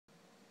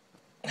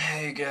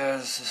Hey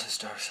guys, this is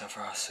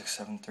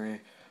Dark673.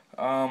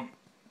 One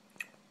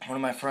of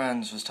my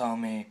friends was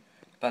telling me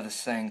about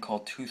this thing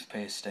called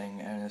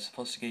toothpasting, and it's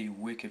supposed to get you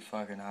wicked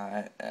fucking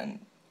high,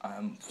 and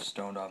I'm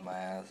stoned off my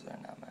ass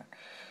right now, man.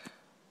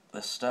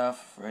 This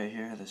stuff right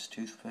here, this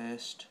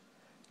toothpaste,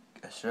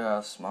 I should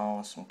have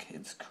small some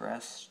kid's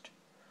crest.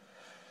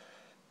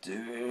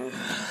 Dude,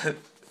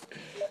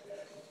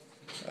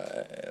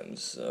 I am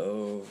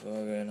so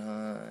fucking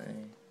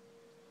high.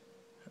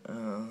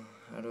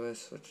 How do I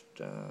switch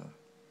to...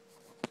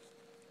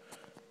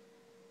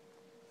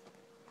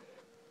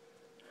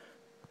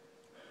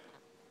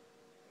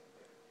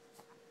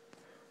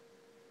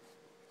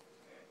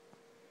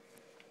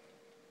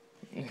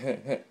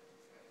 I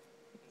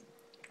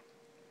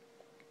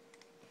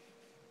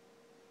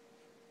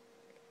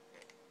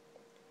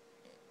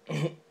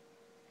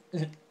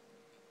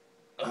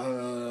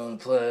don't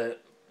play it.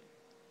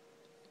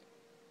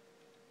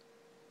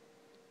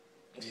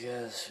 You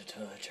guys should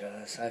totally try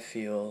this. I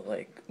feel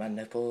like my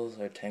nipples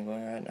are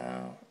tingling right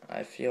now.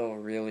 I feel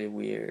really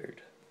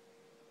weird.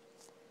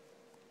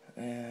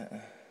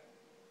 Yeah.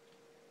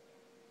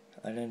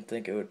 I didn't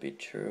think it would be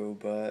true,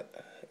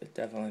 but it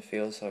definitely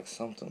feels like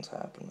something's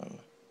happening.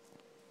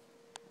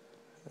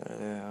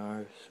 There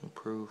are some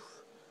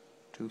proof.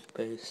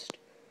 Toothpaste.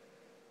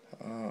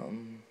 What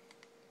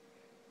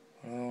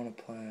do I want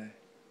to play?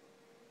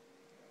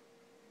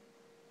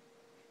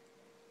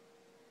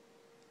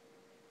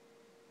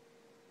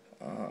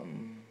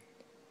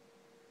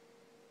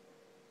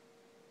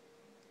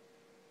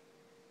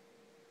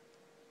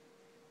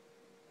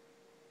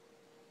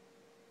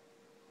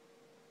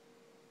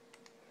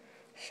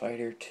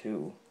 Fighter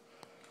 2.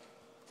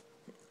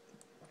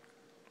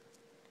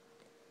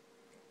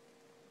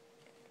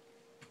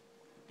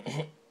 I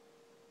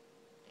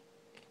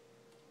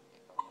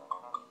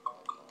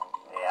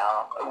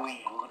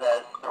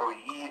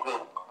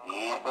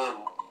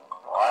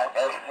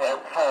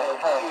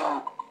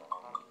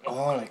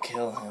want to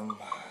kill him.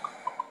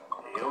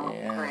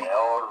 Yeah.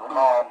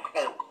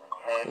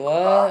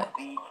 What?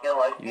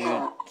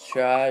 You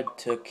tried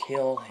to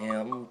kill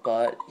him,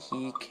 but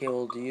he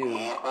killed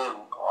you.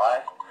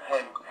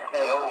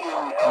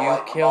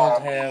 You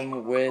killed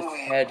him with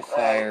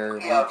headfire,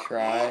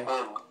 retry.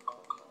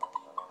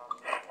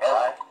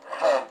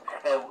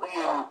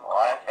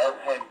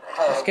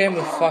 This game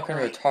is fucking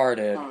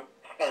retarded.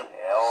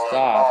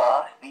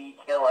 Stop.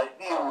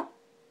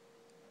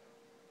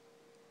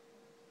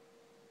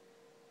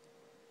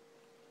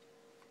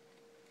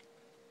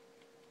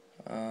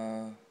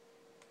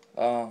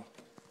 Oh.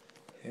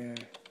 Here.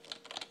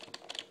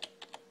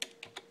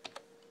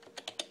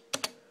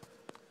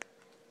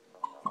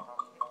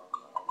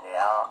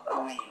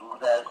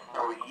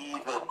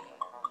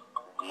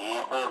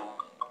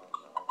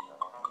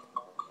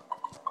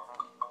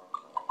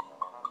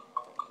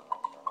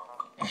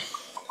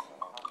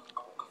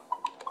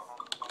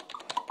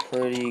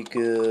 Pretty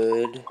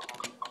good.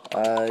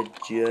 I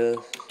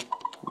just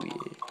wish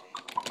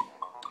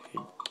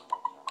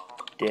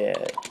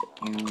that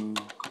you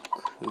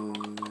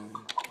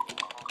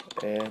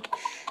could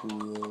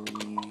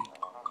actually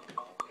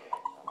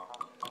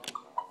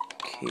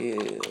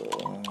kill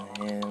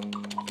him,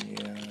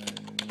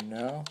 you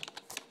know?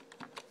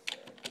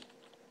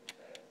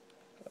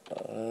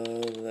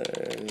 Other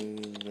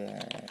than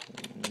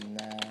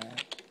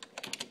that,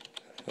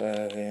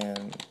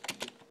 fucking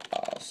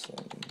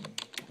awesome,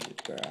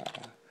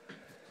 bruh.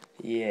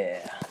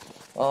 Yeah.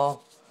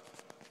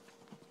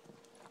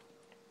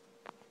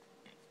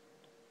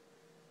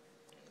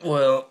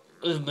 Well,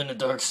 this has been a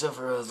Dark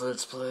Sephiroth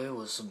Let's Play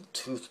with some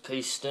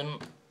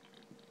toothpasting.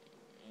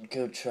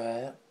 Go try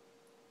it.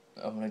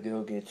 I'm gonna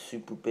go get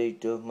super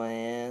baked up my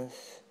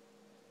ass.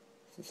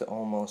 It's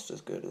almost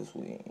as good as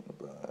weed,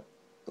 but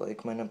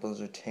like my nipples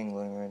are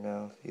tingling right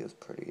now. It feels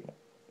pretty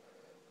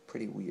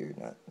weird,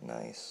 not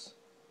nice.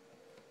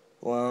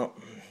 Well,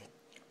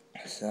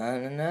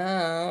 signing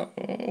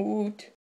out.